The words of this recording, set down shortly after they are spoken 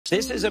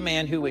This is a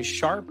man who is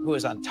sharp, who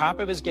is on top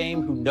of his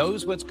game, who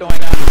knows what's going on.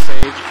 The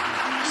stage,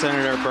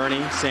 Senator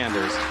Bernie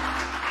Sanders.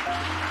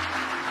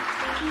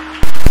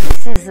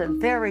 This is a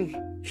very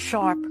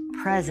sharp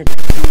president.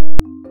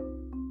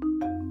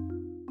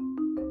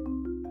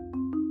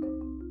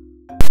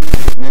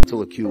 His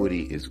mental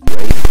acuity is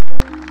great.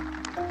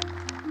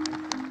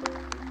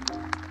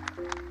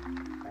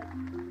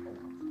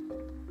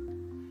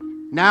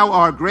 Now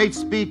our great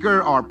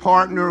speaker, our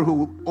partner,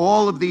 who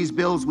all of these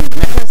bills we've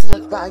met.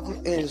 President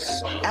Biden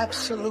is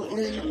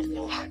absolutely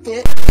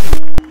fit.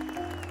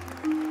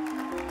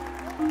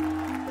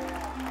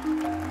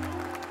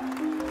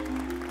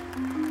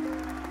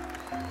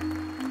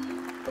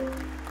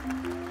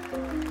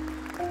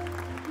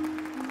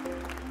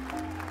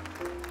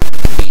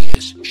 He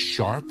is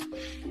sharp,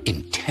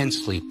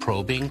 intensely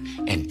probing,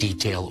 and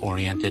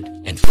detail-oriented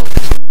and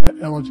focused.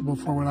 Eligible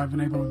for what I've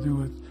been able to do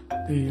with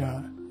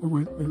the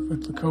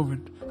with the COVID,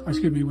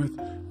 excuse me, with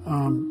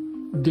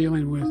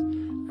dealing with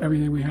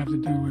everything we have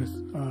to do with,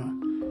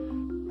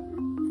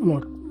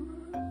 look,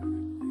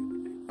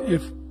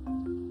 if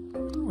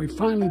we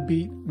finally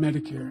beat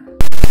Medicare.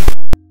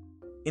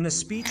 In a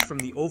speech from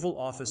the Oval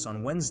Office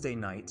on Wednesday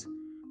night,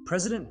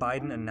 President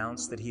Biden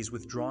announced that he's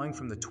withdrawing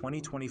from the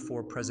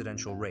 2024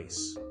 presidential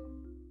race.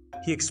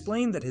 He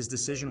explained that his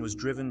decision was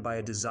driven by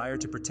a desire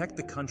to protect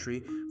the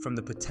country from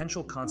the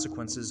potential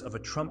consequences of a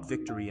Trump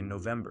victory in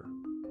November.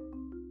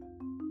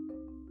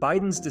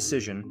 Biden's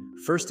decision,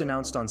 first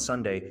announced on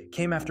Sunday,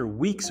 came after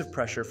weeks of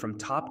pressure from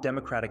top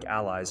Democratic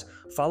allies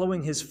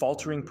following his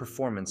faltering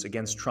performance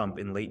against Trump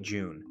in late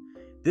June.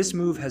 This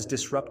move has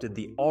disrupted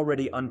the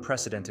already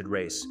unprecedented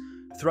race,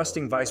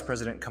 thrusting Vice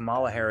President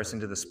Kamala Harris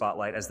into the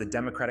spotlight as the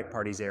Democratic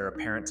Party's heir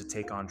apparent to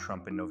take on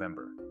Trump in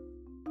November.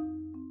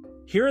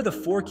 Here are the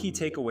 4 key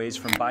takeaways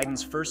from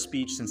Biden's first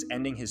speech since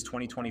ending his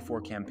 2024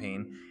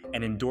 campaign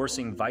and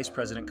endorsing Vice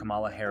President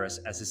Kamala Harris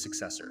as his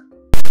successor.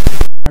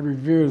 I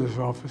revere this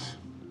office,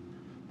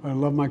 but I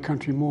love my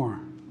country more.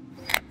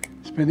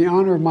 It's been the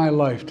honor of my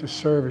life to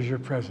serve as your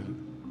president.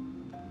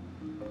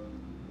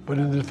 But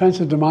in the defense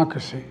of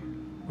democracy,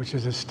 which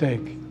is at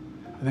stake,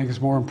 I think it's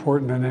more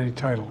important than any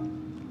title.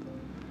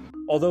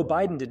 Although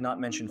Biden did not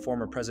mention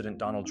former President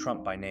Donald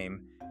Trump by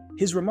name,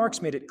 his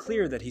remarks made it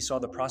clear that he saw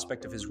the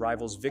prospect of his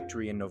rival's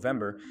victory in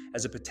November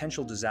as a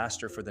potential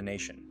disaster for the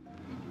nation.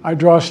 I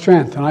draw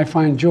strength and I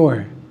find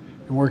joy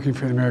in working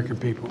for the American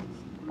people.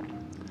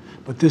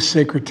 But this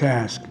sacred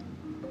task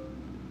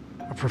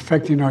of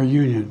perfecting our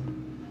union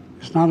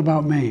is not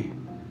about me.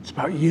 It's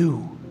about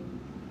you,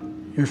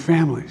 your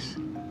families,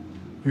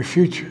 your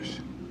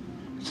futures.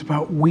 It's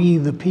about we,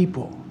 the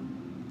people.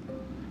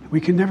 We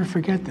can never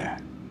forget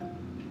that.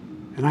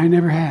 And I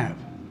never have.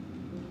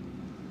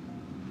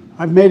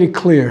 I've made it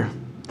clear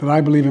that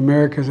I believe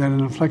America is at an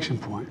inflection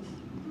point.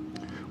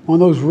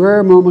 One of those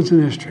rare moments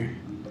in history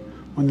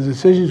when the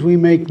decisions we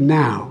make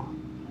now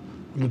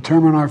will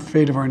determine our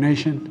fate of our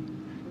nation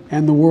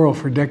and the world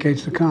for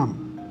decades to come.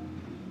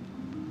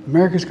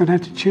 America's going to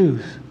have to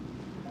choose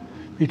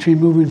between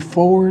moving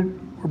forward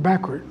or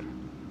backward,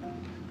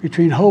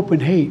 between hope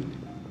and hate,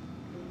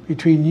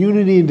 between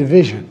unity and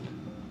division.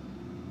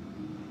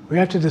 We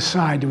have to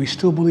decide, do we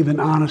still believe in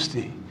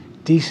honesty,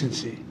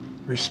 decency,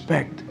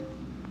 respect,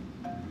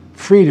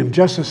 freedom,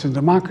 justice, and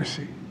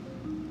democracy?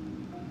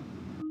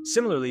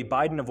 Similarly,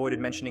 Biden avoided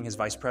mentioning his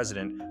vice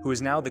president, who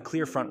is now the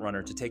clear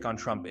frontrunner to take on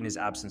Trump in his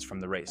absence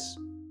from the race.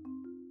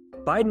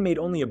 Biden made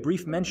only a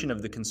brief mention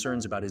of the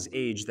concerns about his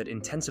age that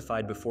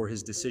intensified before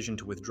his decision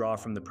to withdraw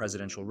from the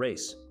presidential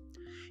race.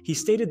 He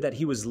stated that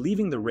he was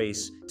leaving the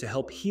race to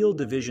help heal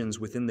divisions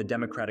within the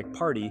Democratic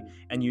Party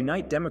and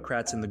unite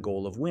Democrats in the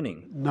goal of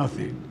winning.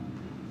 Nothing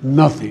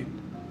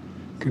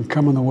can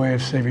come in the way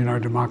of saving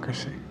our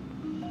democracy.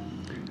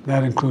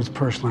 That includes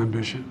personal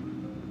ambition.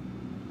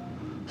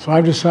 So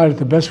I've decided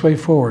the best way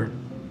forward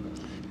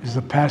is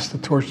to pass the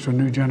torch to a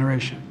new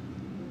generation.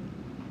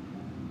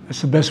 That's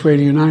the best way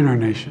to unite our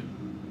nation.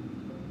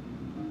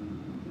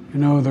 You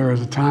know, there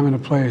is a time and a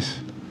place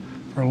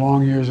for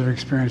long years of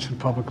experience in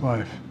public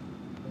life.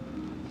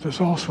 But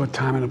there's also a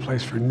time and a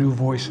place for new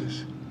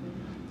voices,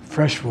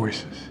 fresh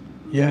voices,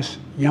 yes,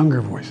 younger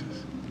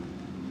voices.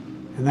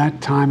 And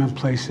that time and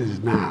place is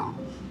now.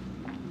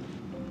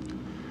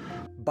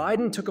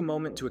 Biden took a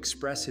moment to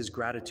express his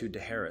gratitude to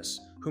Harris,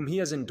 whom he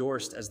has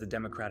endorsed as the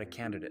Democratic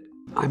candidate.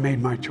 I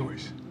made my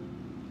choice.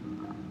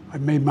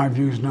 I've made my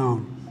views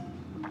known.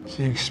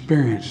 She's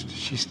experienced,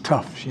 she's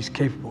tough, she's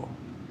capable.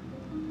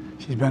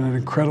 She's been an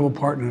incredible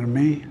partner to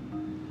me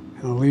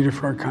and a leader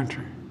for our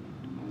country.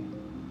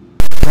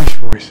 Fresh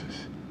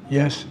voices,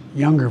 yes,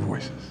 younger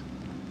voices.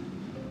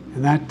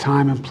 And that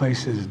time and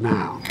place is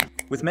now.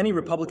 With many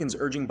Republicans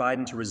urging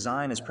Biden to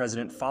resign as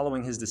president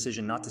following his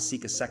decision not to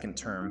seek a second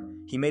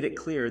term, he made it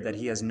clear that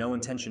he has no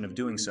intention of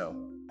doing so.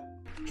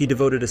 He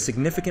devoted a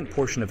significant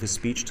portion of his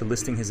speech to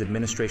listing his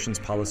administration's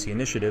policy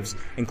initiatives,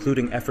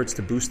 including efforts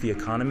to boost the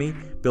economy,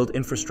 build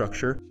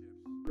infrastructure,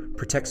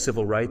 protect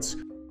civil rights,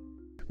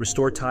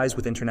 restore ties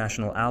with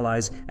international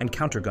allies, and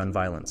counter gun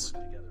violence.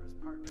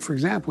 For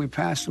example, we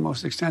passed the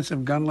most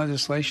extensive gun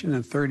legislation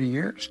in 30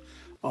 years,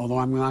 although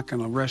I'm not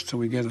going to rest till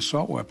we get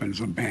assault weapons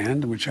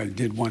banned, which I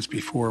did once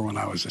before when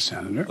I was a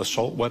senator.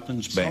 Assault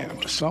weapons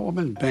banned. Assault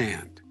weapons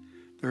banned.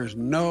 There's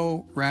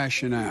no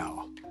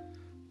rationale.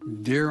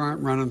 Deer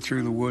aren't running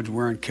through the woods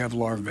wearing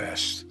Kevlar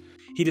vests.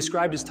 He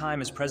described his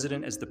time as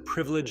president as the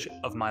privilege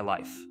of my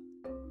life.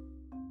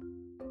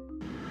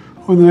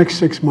 Over the next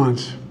 6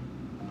 months,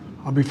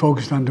 I'll be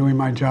focused on doing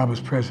my job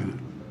as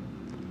president.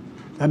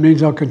 That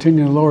means I'll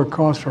continue to lower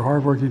costs for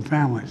hardworking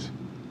families,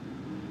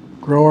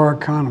 grow our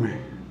economy.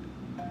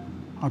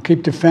 I'll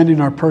keep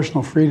defending our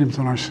personal freedoms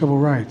and our civil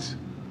rights,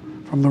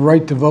 from the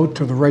right to vote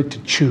to the right to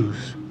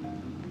choose.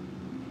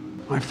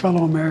 My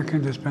fellow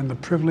Americans, it's been the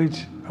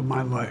privilege of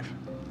my life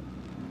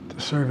to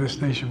serve this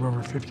nation for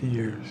over 50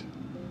 years.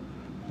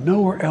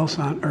 Nowhere else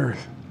on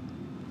earth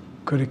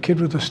could a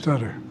kid with a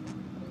stutter,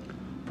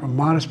 from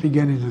modest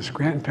beginnings in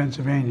Scranton,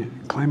 Pennsylvania,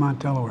 and Claymont,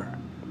 Delaware,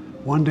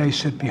 one day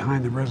sit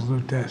behind the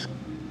resolute desk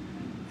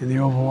in the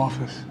Oval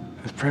Office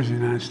as President of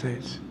the United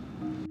States.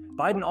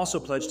 Biden also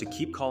pledged to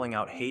keep calling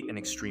out hate and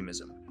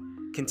extremism,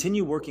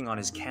 continue working on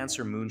his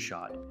cancer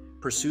moonshot,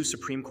 pursue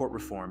Supreme Court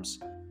reforms,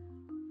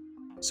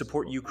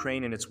 support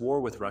Ukraine in its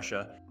war with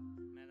Russia,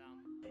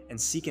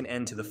 and seek an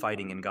end to the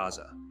fighting in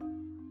Gaza.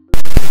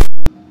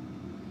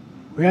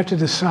 We have to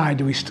decide,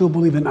 do we still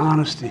believe in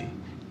honesty,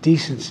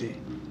 decency,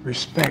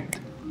 respect?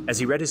 As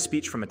he read his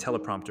speech from a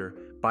teleprompter,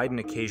 Biden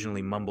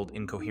occasionally mumbled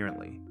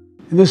incoherently.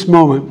 In this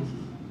moment,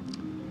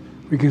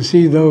 we can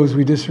see those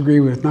we disagree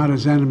with not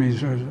as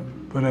enemies,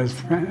 but as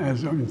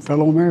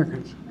fellow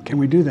Americans. Can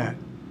we do that?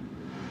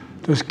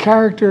 Does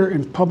character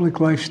in public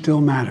life still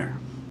matter?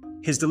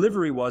 His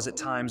delivery was, at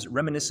times,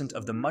 reminiscent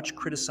of the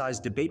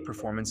much-criticized debate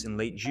performance in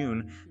late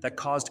June that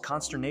caused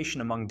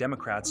consternation among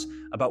Democrats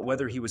about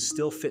whether he was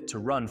still fit to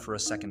run for a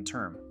second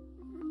term.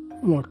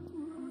 Look,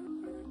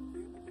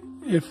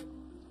 if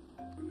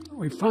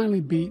we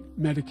finally beat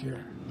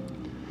Medicare,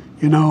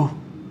 you know,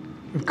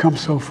 we've come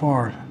so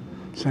far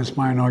since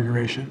my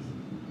inauguration.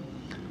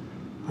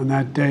 On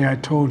that day, I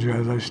told you,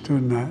 as I stood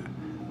in that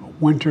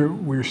winter,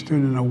 we stood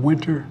in a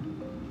winter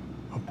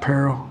of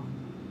peril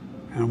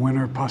and a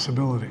winter of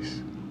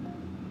possibilities.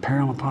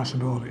 Peril and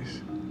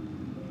possibilities.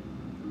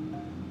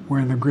 We were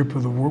in the grip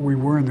of the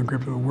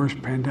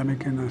worst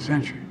pandemic in the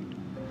century.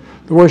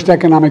 The worst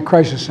economic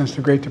crisis since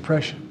the Great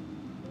Depression.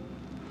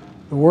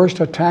 The worst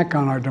attack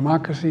on our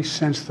democracy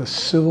since the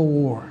Civil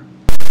War.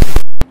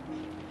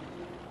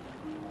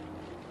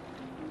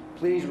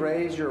 Please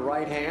raise your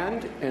right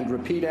hand and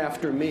repeat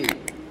after me.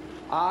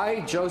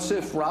 I,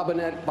 Joseph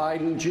Robinette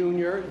Biden,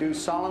 Jr., do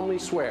solemnly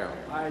swear.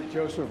 I,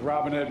 Joseph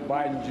Robinette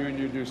Biden,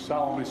 Jr., do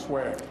solemnly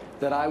swear.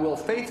 That I will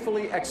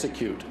faithfully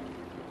execute.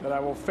 That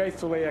I will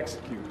faithfully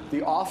execute.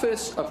 The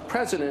office of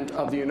President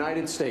of the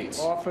United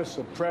States. Office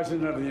of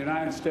President of the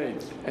United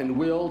States. And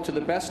will, to the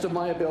best of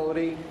my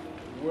ability.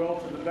 Will,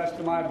 to the best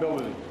of my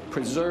ability.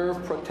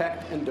 Preserve,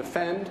 protect, and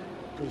defend.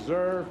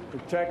 Preserve,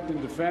 protect,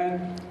 and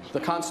defend. The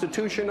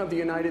Constitution of the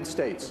United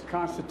States. The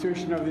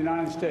Constitution of the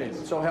United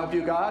States. So help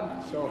you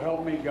God. So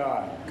help me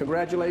God.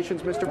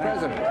 Congratulations, Mr.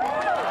 President.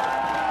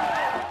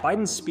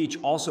 Biden's speech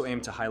also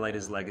aimed to highlight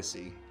his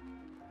legacy.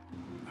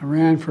 I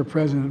ran for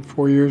president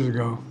 4 years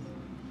ago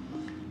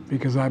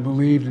because I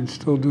believed and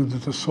still do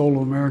that the soul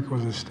of America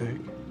was at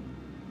stake.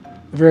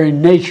 The very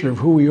nature of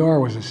who we are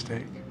was at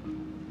stake.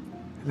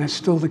 And that's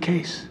still the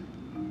case.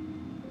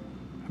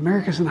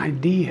 America's an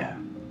idea.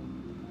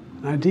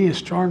 An idea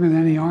stronger than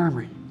any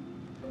army,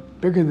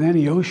 bigger than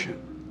any ocean,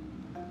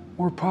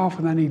 more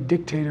powerful than any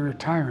dictator or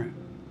tyrant.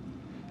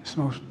 It's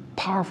the most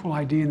powerful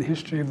idea in the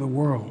history of the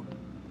world.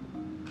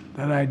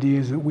 That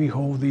idea is that we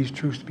hold these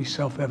truths to be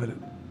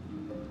self-evident.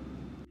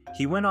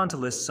 He went on to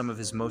list some of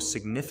his most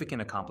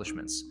significant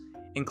accomplishments,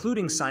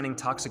 including signing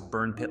toxic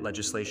burn pit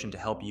legislation to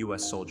help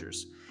U.S.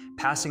 soldiers,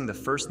 passing the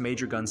first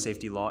major gun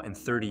safety law in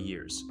 30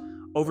 years,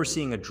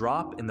 overseeing a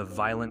drop in the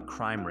violent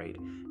crime rate,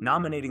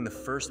 nominating the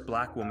first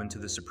black woman to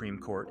the Supreme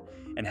Court,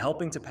 and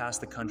helping to pass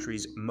the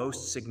country's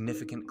most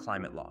significant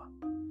climate law.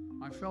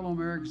 My fellow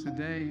Americans,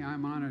 today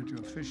I'm honored to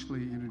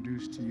officially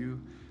introduce to you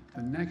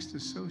the next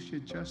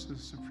Associate Justice of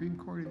the Supreme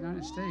Court of the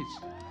United States,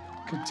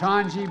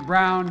 Ketanji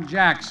Brown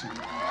Jackson.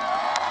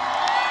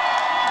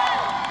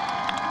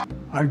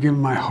 I've given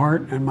my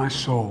heart and my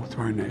soul to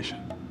our nation,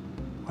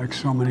 like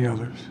so many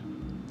others.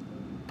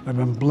 I've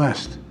been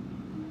blessed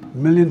a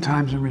million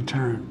times in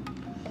return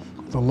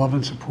with the love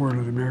and support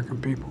of the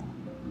American people.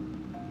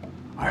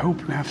 I hope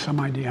you have some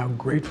idea how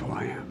grateful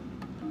I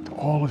am to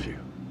all of you.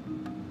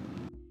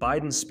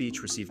 Biden's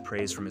speech received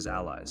praise from his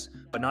allies,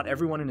 but not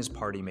everyone in his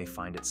party may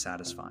find it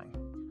satisfying.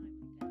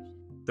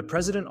 The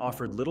president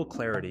offered little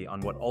clarity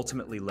on what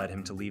ultimately led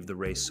him to leave the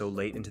race so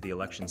late into the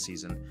election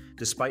season,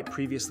 despite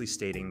previously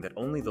stating that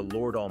only the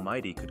Lord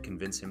Almighty could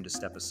convince him to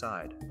step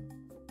aside.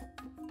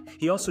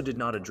 He also did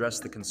not address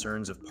the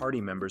concerns of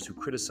party members who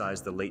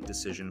criticized the late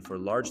decision for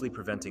largely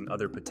preventing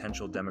other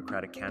potential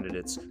Democratic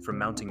candidates from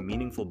mounting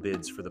meaningful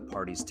bids for the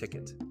party's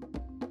ticket.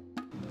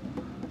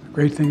 The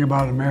great thing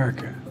about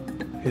America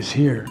is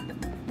here,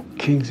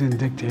 kings and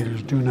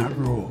dictators do not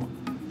rule.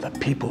 The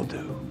people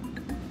do.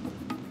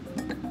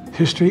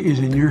 History is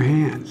in your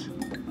hands.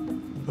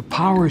 The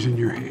power is in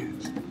your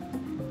hands.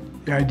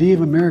 The idea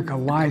of America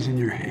lies in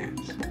your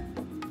hands.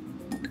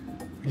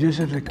 We just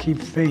have to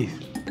keep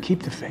faith,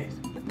 keep the faith,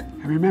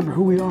 and remember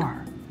who we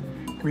are.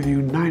 We're the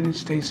United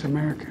States of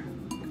America,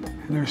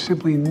 and there's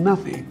simply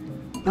nothing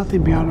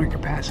beyond our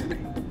capacity,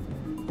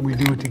 and we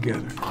do it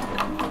together.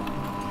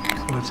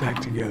 So let's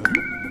act together,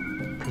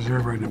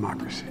 preserve our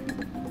democracy.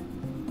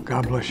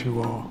 God bless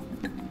you all,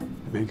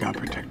 and may God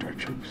protect our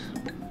troops.